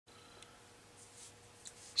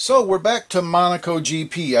So we're back to Monaco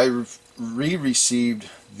GP. I received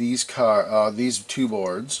these two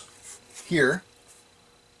boards here.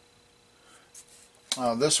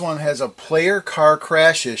 This one has a player car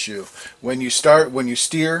crash issue. When you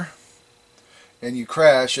steer and you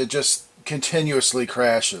crash, it just continuously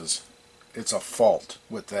crashes. It's a fault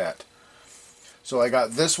with that. So I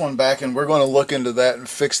got this one back, and we're going to look into that and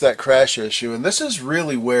fix that crash issue. And this is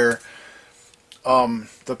really where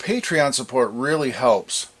the Patreon support really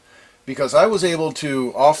helps, because I was able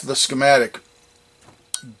to, off the schematic,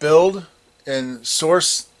 build and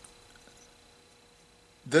source.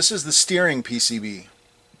 This is the steering PCB.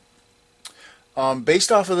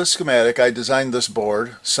 Based off of the schematic, I designed this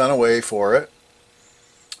board, sent away for it,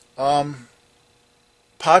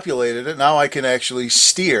 populated it. Now I can actually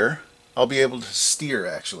steer. I'll be able to steer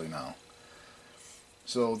actually now.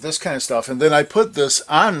 So this kind of stuff. And then I put this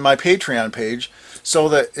on my Patreon page so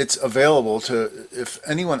that it's available to, if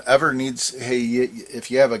anyone ever needs, hey,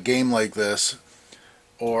 if you have a game like this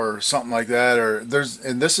or something like that, or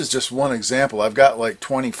and this is just one example. I've got like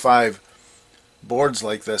 25 boards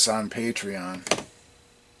like this on Patreon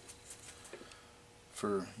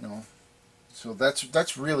for, so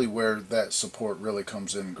that's really where that support really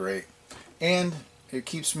comes in great. And it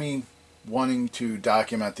keeps me wanting to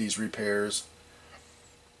document these repairs,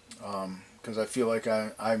 because I feel like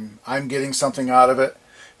I'm getting something out of it,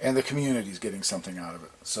 and the community's getting something out of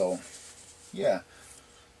it. So yeah,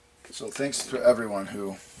 so thanks to everyone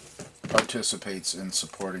who participates in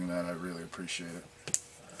supporting that. I really appreciate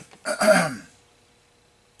it.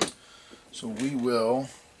 So we will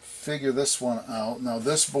figure this one out. Now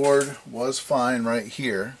this board was fine right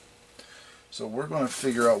here, so we're going to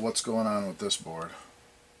figure out what's going on with this board.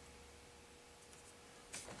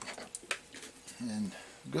 And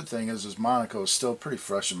the good thing is Monaco is still pretty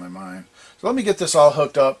fresh in my mind. So let me get this all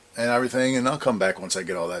hooked up and everything, and I'll come back once I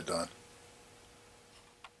get all that done.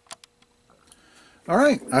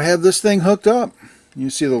 Alright, I have this thing hooked up. You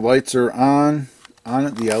see the lights are on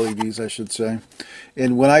it, the LEDs I should say.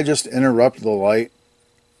 And when I just interrupt the light,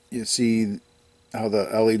 you see how the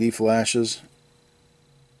LED flashes.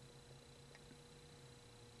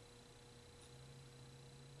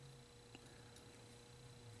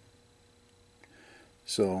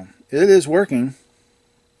 So it is working.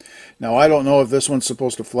 Now I don't know if this one's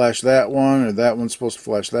supposed to flash that one, or that one's supposed to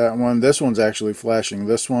flash that one. This one's actually flashing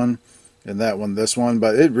this one, and that one this one,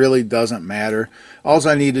 but it really doesn't matter. All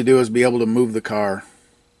I need to do is be able to move the car.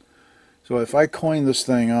 So if I coin this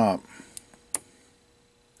thing up,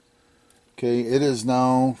 okay, it is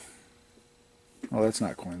now, oh, that's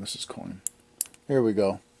not coin, this is coin. Here we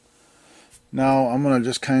go. Now I'm going to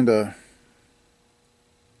just kind of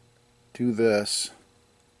do this.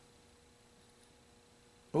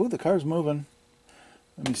 Oh, the car's moving.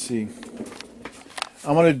 Let me see.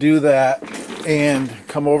 I'm going to do that and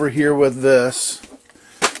come over here with this,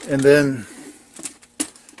 and then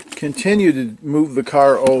continue to move the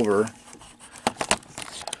car over,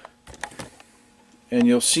 and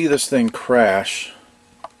you'll see this thing crash,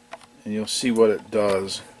 and you'll see what it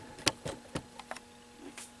does.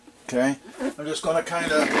 Okay, I'm just going to kind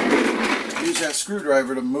of use that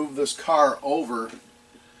screwdriver to move this car over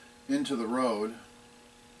into the road.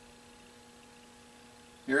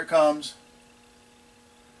 Here it comes.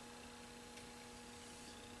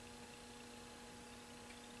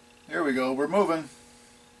 There we go, we're moving.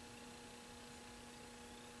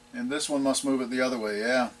 And this one must move it the other way,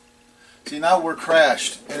 yeah. See, now we're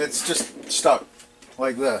crashed, and it's just stuck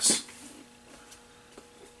like this.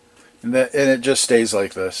 And it just stays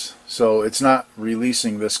like this. So it's not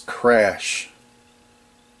releasing this crash.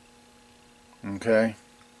 Okay?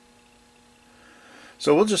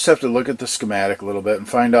 So we'll just have to look at the schematic a little bit and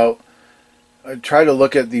find out. I try to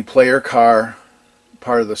look at the player car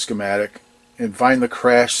part of the schematic and find the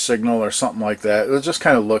crash signal or something like that. We'll just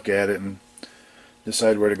kind of look at it and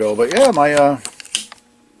decide where to go. But yeah,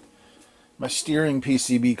 my steering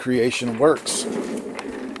PCB creation works.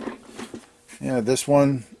 Yeah, this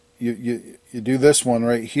one, you do this one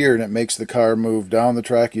right here, and it makes the car move down the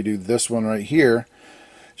track. You do this one right here,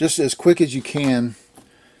 just as quick as you can.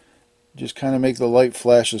 Just kind of make the light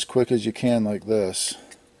flash as quick as you can, like this.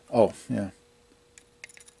 Oh, yeah.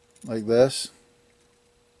 Like this.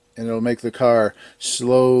 And it'll make the car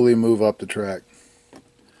slowly move up the track.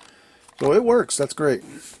 So it works. That's great.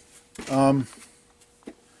 Yeah,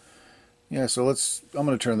 so I'm going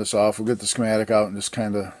to turn this off. We'll get the schematic out and just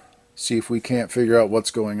kind of see if we can't figure out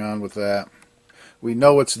what's going on with that. We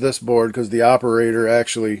know it's this board because the operator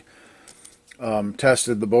actually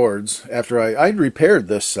tested the boards after I'd repaired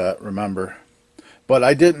this set, remember, but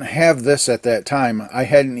I didn't have this at that time. I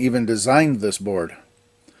hadn't even designed this board.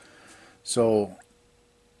 So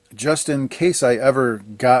just in case I ever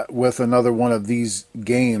got with another one of these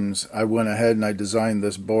games, I went ahead and I designed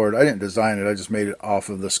this board. I didn't design it, I just made it off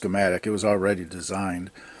of the schematic. It was already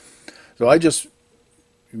designed. So I just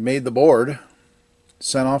made the board,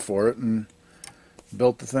 sent off for it, and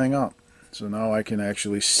built the thing up. So now I can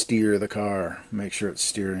actually steer the car, make sure it's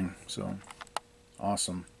steering. So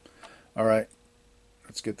awesome. Alright,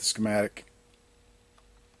 let's get the schematic.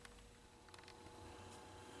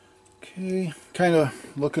 Okay, kind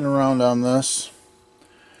of looking around on this,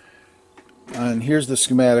 and here's the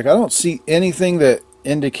schematic. I don't see anything that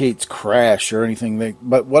indicates crash or anything,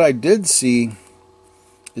 but what I did see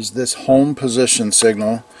is this home position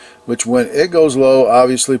signal, which when it goes low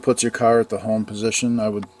obviously puts your car at the home position, I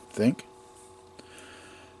would think.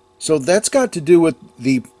 So that's got to do with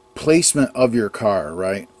the placement of your car,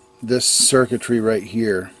 right? This circuitry right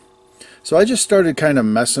here. So I just started kind of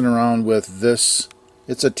messing around with this.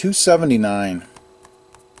 It's a 279.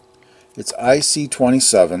 It's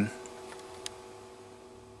IC27.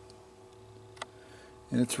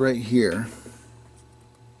 And it's right here.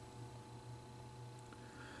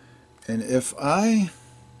 And if I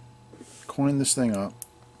coin this thing up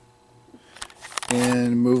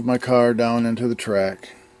and move my car down into the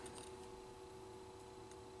track,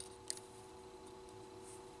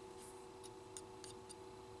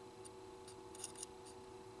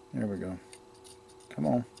 there we go. Come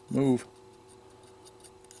on, move.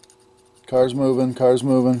 Car's moving, car's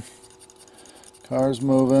moving, car's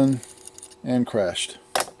moving, and crashed.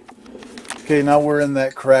 Okay, now we're in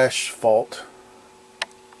that crash fault.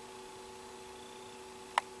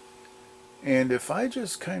 And if I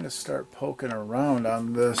just kind of start poking around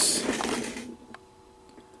on this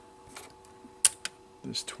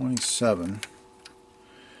 27,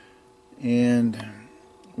 and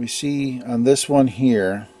we see on this one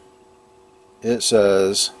here, it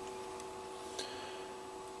says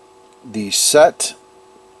the set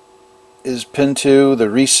is pin 2,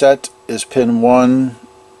 the reset is pin 1,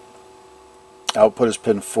 output is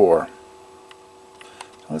pin 4.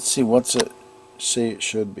 Let's see, what's it say it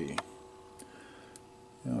should be.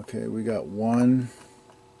 Okay, we got 1.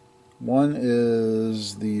 1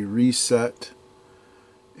 is the reset,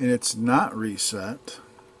 and it's not reset.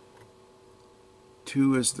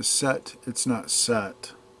 2 is the set, it's not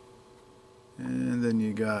set. And then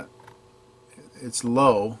you got, it's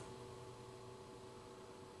low.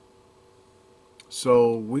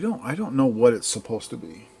 So I don't know what it's supposed to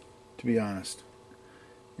be honest.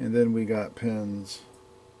 And then we got pins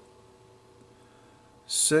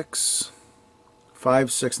 6,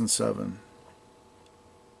 5, 6, and 7.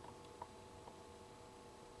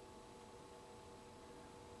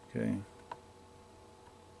 Okay.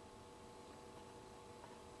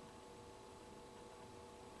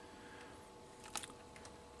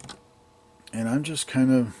 And I'm just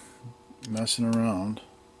kind of messing around.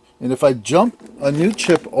 And if I jump a new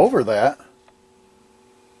chip over that,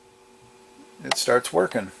 it starts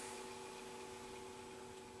working.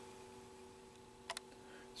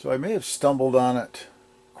 So I may have stumbled on it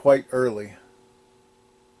quite early.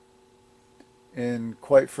 And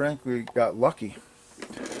quite frankly, got lucky.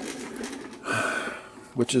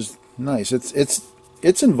 Which is nice.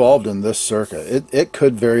 It's involved in this circuit. It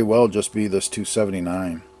could very well just be this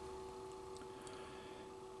 279.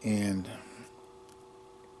 And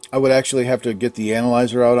I would actually have to get the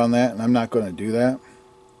analyzer out on that, and I'm not going to do that.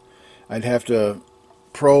 I'd have to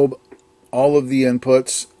probe all of the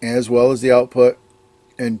inputs as well as the output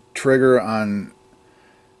and trigger on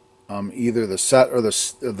either the set or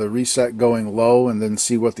the reset going low, and then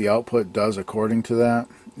see what the output does according to that.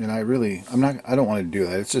 And I don't want to do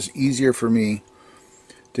that. It's just easier for me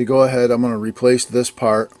to go ahead. I'm going to replace this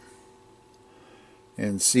part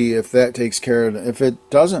and see if that takes care of it. If it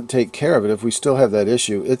doesn't take care of it, if we still have that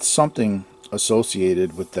issue, it's something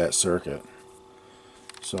associated with that circuit.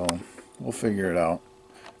 So we'll figure it out.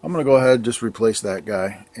 I'm going to go ahead and just replace that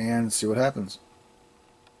guy and see what happens.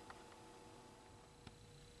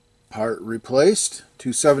 Part replaced.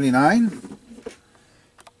 279.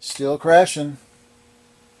 Still crashing.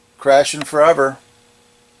 Crashing forever.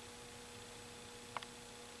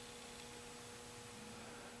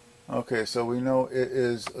 Okay, so we know it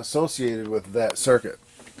is associated with that circuit.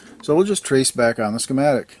 So we'll just trace back on the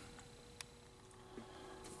schematic.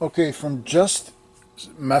 Okay, from just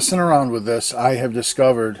messing around with this, I have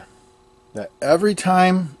discovered that every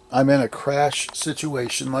time I'm in a crash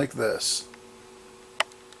situation like this,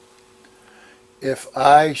 if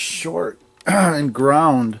I short and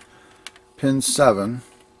ground pin 7,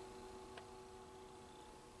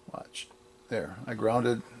 watch, there, I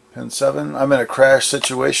grounded pin 7. I'm in a crash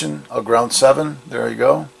situation. I'll ground 7. There you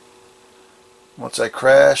go. Once I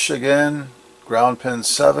crash again, ground pin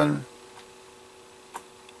 7.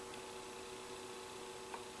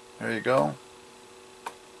 There you go.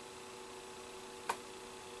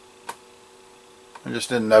 I'm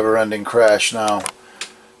just in never-ending crash now.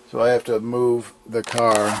 So I have to move the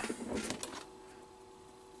car.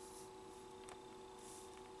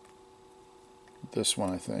 This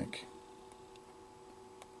one, I think.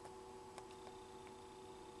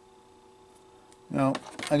 No,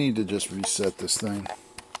 I need to just reset this thing.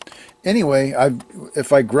 Anyway,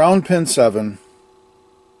 if I ground pin 7,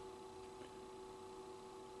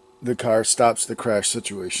 the car stops the crash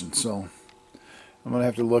situation. So I'm going to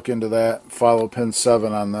have to look into that, follow pin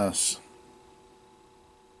 7 on this.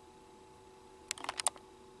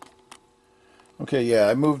 Okay, yeah,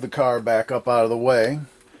 I moved the car back up out of the way.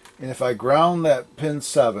 And if I ground that pin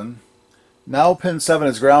 7, now pin 7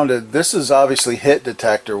 is grounded. This is obviously hit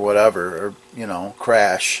detect or whatever, or, you know,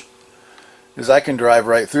 crash. Because I can drive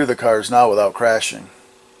right through the cars now without crashing.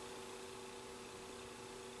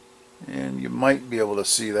 And you might be able to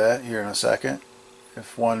see that here in a second.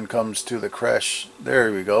 If one comes to the crash,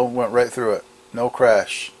 there we go, went right through it. No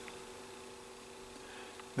crash.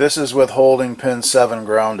 This is with holding pin 7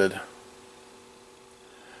 grounded.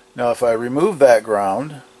 Now if I remove that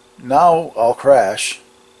ground, now I'll crash.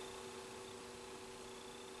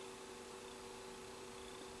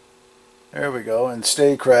 There we go, and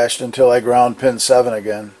stay crashed until I ground pin 7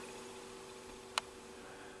 again.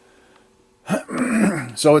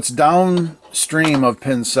 So it's downstream of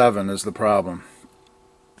pin 7 is the problem.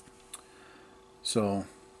 So,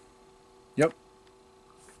 yep.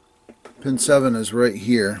 Pin 7 is right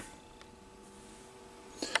here.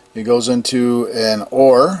 It goes into an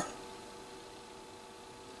OR,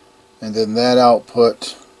 and then that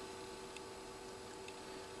output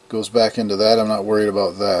goes back into that. I'm not worried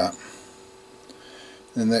about that.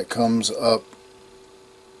 And that comes up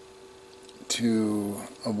to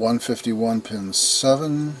a 151 pin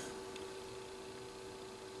 7,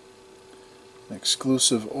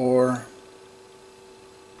 exclusive OR.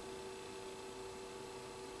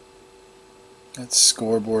 That's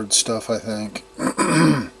scoreboard stuff, I think.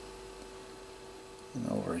 And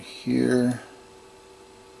over here,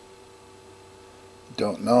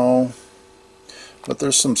 don't know, but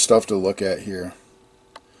there's some stuff to look at here.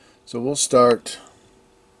 So we'll start,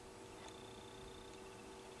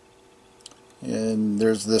 and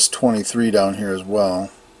there's this 23 down here as well.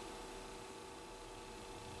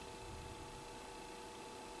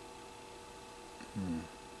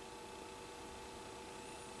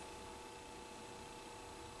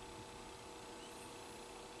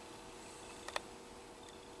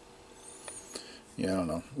 Yeah, I don't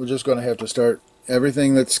know. We're just going to have to start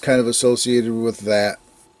everything that's kind of associated with that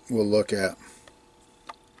we'll look at.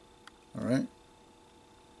 Alright.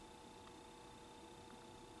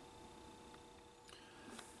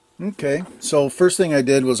 Okay, so first thing I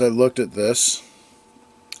did was I looked at this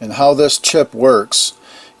and how this chip works.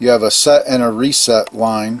 You have a set and a reset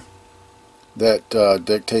line that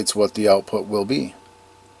dictates what the output will be.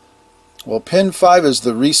 Well, pin 5 is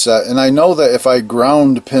the reset, and I know that if I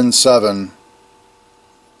ground pin 7,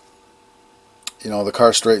 you know, the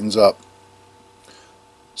car straightens up.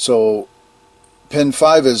 So pin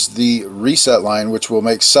 5 is the reset line, which will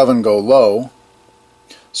make 7 go low.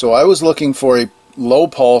 So I was looking for a low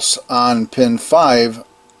pulse on pin 5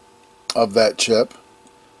 of that chip,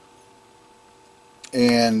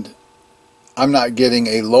 and I'm not getting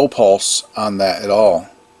a low pulse on that at all.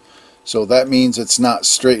 So that means it's not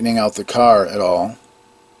straightening out the car at all.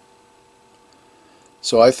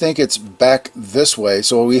 So I think it's back this way.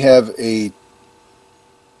 So we have a,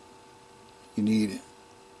 you need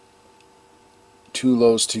 2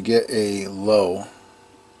 lows to get a low.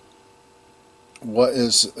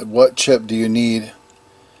 What chip do you need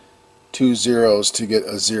 2 zeros to get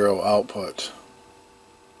a 0 output?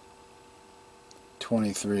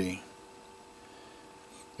 23.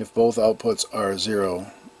 If both outputs are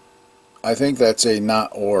 0, I think that's a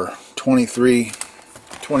not or. 23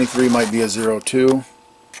 might be a 0 too.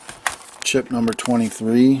 Chip number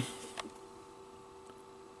 23.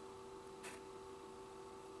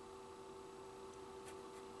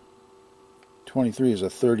 '23 is a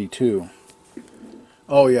 32.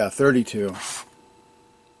 Oh yeah, 32.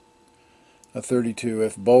 A 32.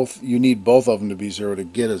 If both, you need both of them to be 0 to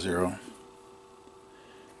get a 0.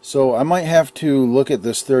 So I might have to look at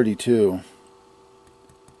this 32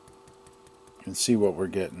 and see what we're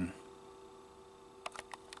getting.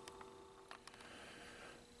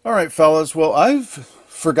 Alright fellas, well I've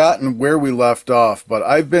forgotten where we left off, but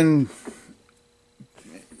I've been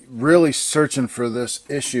really searching for this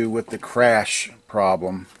issue with the crash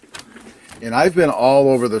problem. And I've been all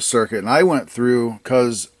over the circuit, and I went through,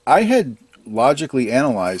 because I had logically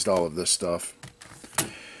analyzed all of this stuff,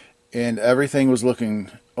 and everything was looking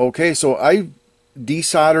okay. So I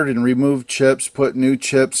desoldered and removed chips, put new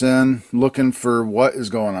chips in, looking for what is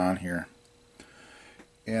going on here.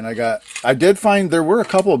 And I did find there were a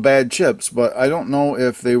couple of bad chips, but I don't know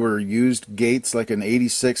if they were used gates, like an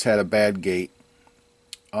 86 had a bad gate.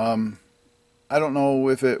 I don't know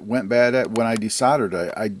if it went bad when I desoldered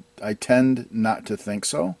it. I tend not to think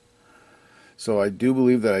so. So I do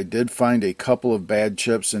believe that I did find a couple of bad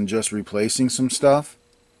chips in just replacing some stuff.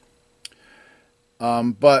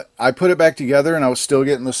 But I put it back together and I was still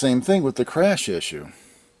getting the same thing with the crash issue.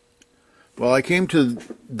 Well, I came to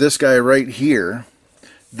this guy right here.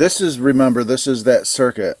 Remember, this is that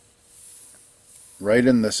circuit right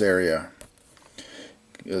in this area.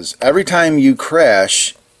 Because every time you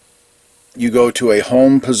crash, you go to a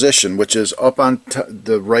home position, which is up on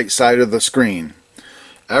the right side of the screen.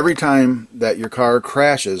 Every time that your car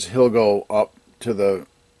crashes, he'll go up to the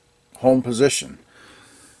home position.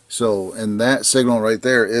 So, and that signal right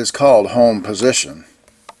there is called home position.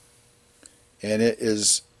 And it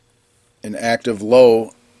is an active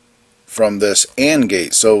low from this AND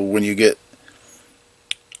gate. So when you get,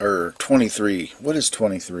 or 23, what is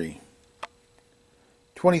 23?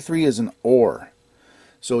 23 is an OR.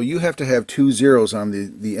 So you have to have 2 zeros on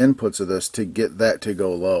the inputs of this to get that to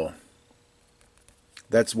go low.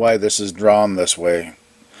 That's why this is drawn this way.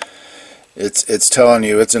 It's telling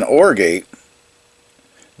you it's an OR gate,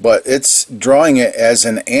 but it's drawing it as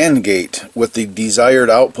an AND gate with the desired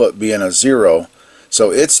output being a 0.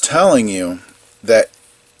 So it's telling you that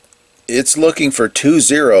it's looking for 2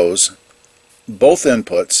 zeros, both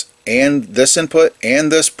inputs, and this input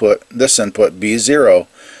and this input be 0,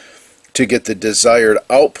 to get the desired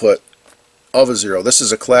output of a 0. This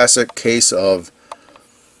is a classic case of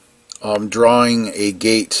drawing a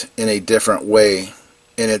gate in a different way,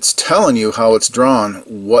 and it's telling you how it's drawn,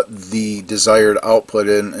 what the desired output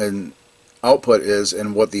output is,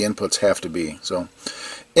 and what the inputs have to be. So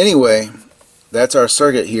anyway, that's our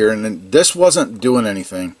circuit here, and this wasn't doing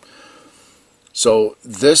anything. So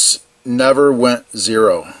this never went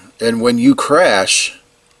 0, and when you crash,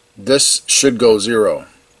 this should go 0.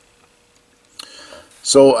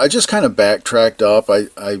 So I just kind of backtracked up.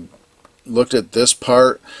 I looked at this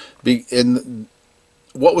part, and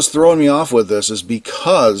what was throwing me off with this is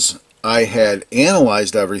because I had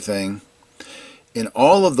analyzed everything, and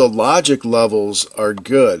all of the logic levels are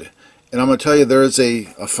good. And I'm going to tell you, there is a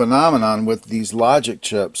phenomenon with these logic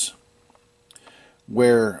chips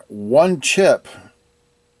where one chip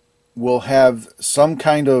will have some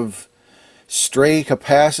kind of stray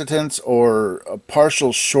capacitance or a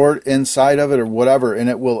partial short inside of it or whatever, and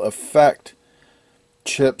it will affect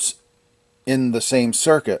chips in the same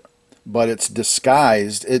circuit, but it's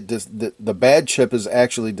disguised. The bad chip is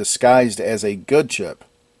actually disguised as a good chip.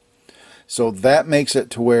 So that makes it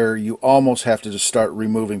to where you almost have to just start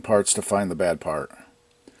removing parts to find the bad part.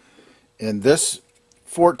 And this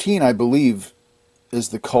 14, I believe, is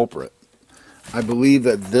the culprit. I believe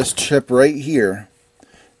that this chip right here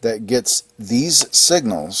that gets these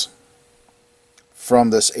signals from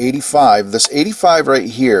this 85 right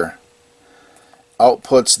here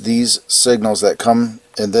outputs these signals that come,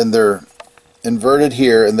 and then they're inverted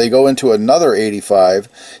here and they go into another 85,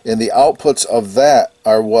 and the outputs of that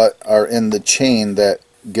are what are in the chain that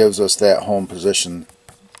gives us that home position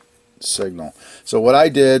signal. So what I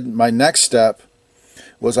did, my next step,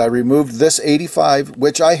 was I removed this 85,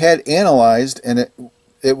 which I had analyzed, and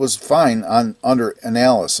it was fine under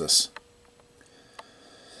analysis.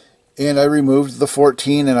 And I removed the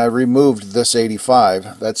 14, and I removed this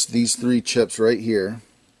 85. That's these 3 chips right here.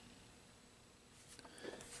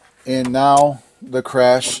 And now the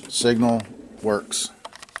crash signal works.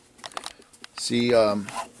 See,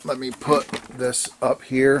 let me put this up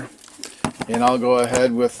here, and I'll go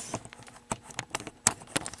ahead with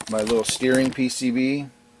my little steering PCB,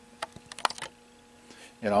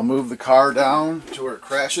 and I'll move the car down to where it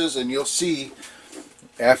crashes, and you'll see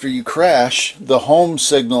after you crash, the home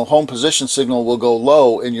position signal will go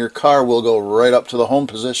low, and your car will go right up to the home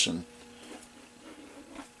position.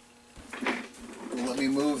 Let me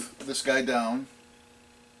move this guy down.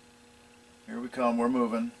 Here we come, we're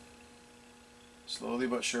moving. Slowly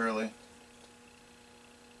but surely.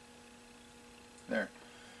 There.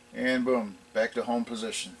 And boom, back to home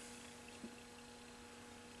position.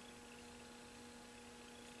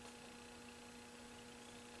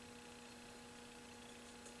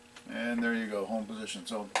 And there you go, home position.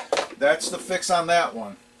 So that's the fix on that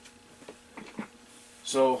one.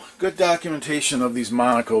 So good documentation of these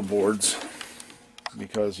Monoco boards.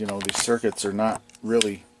 because, you know, these circuits are not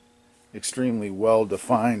really extremely well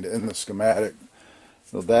defined in the schematic.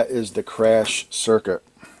 So that is the crash circuit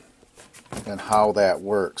and how that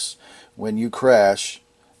works. When you crash,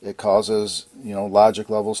 it causes, you know, logic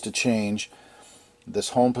levels to change. This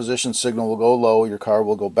home position signal will go low, your car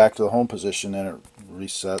will go back to the home position, and it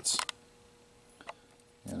resets,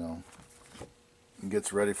 you know, and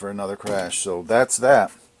gets ready for another crash. So that's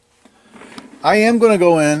that. I am going to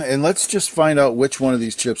go in and let's just find out which one of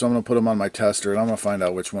these chips. I'm going to put them on my tester and I'm going to find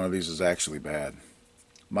out which one of these is actually bad.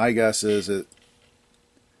 My guess is it's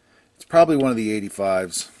probably one of the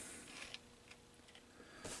 85s.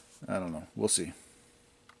 I don't know. We'll see.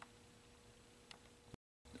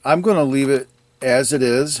 I'm going to leave it as it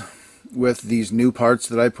is with these new parts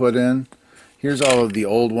that I put in. Here's all of the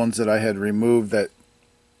old ones that I had removed. That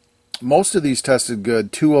most of these tested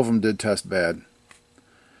good. 2 of them did test bad.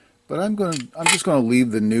 But I'm just going to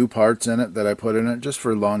leave the new parts in it that I put in it just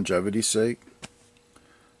for longevity's sake.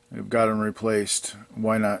 I've got them replaced.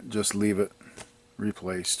 Why not just leave it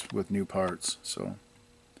replaced with new parts? So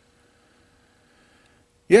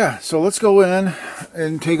yeah, so let's go in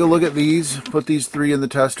and take a look at these. Put these 3 in the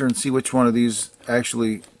tester and see which one of these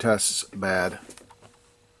actually tests bad.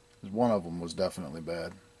 One of them was definitely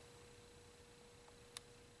bad.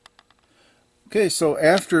 Okay, so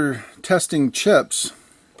after testing chips,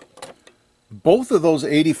 both of those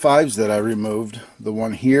 85s that I removed, the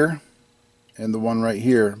one here and the one right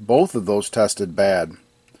here, both of those tested bad.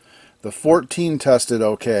 The 14 tested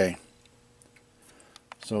okay.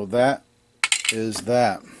 So that is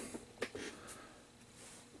that.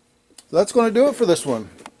 So that's going to do it for this one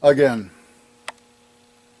again.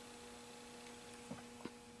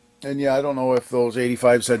 And yeah, I don't know if those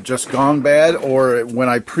 85s had just gone bad or when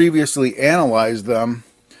I previously analyzed them,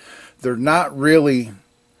 they're not really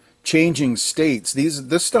changing states.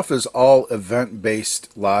 This stuff is all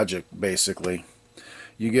event-based logic, basically.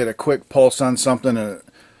 You get a quick pulse on something and it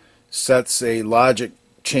sets a logic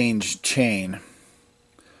change chain.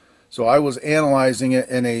 So I was analyzing it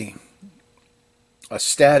in a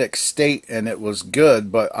static state and it was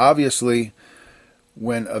good, but obviously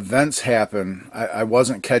when events happen, I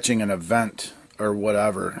wasn't catching an event or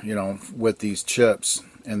whatever, you know, with these chips,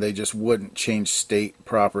 and they just wouldn't change state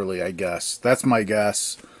properly, I guess. That's my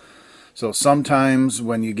guess. So sometimes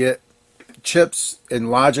when you get chips in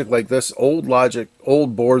logic like this, old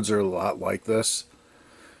boards are a lot like this,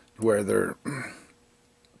 where they're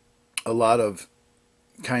a lot of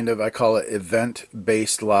kind of, I call it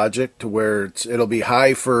event-based logic, to where it'll be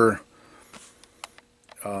high for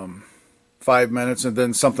 5 minutes and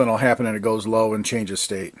then something will happen and it goes low and changes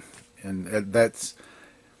state. And that's,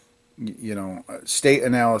 you know, state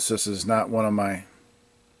analysis is not one of my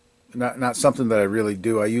not something that I really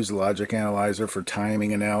do. I use a logic analyzer for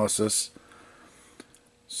timing analysis.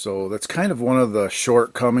 So that's kind of one of the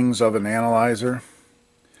shortcomings of an analyzer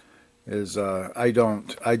is I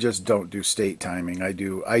just don't do state timing.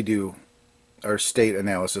 Or state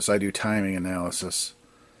analysis. I do timing analysis.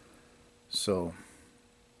 So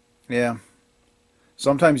yeah.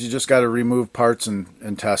 Sometimes you just got to remove parts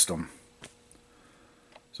and test them.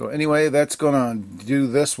 So anyway, that's going to do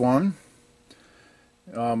this one.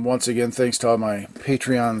 Once again, thanks to all my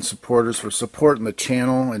Patreon supporters for supporting the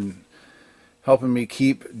channel and helping me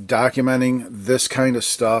keep documenting this kind of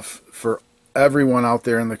stuff for everyone out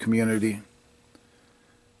there in the community.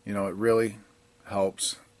 You know, it really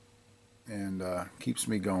helps and keeps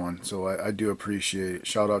me going. So I do appreciate it.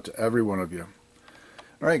 Shout out to every one of you.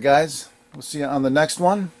 All right, guys. We'll see you on the next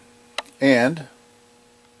one. And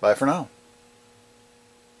bye for now.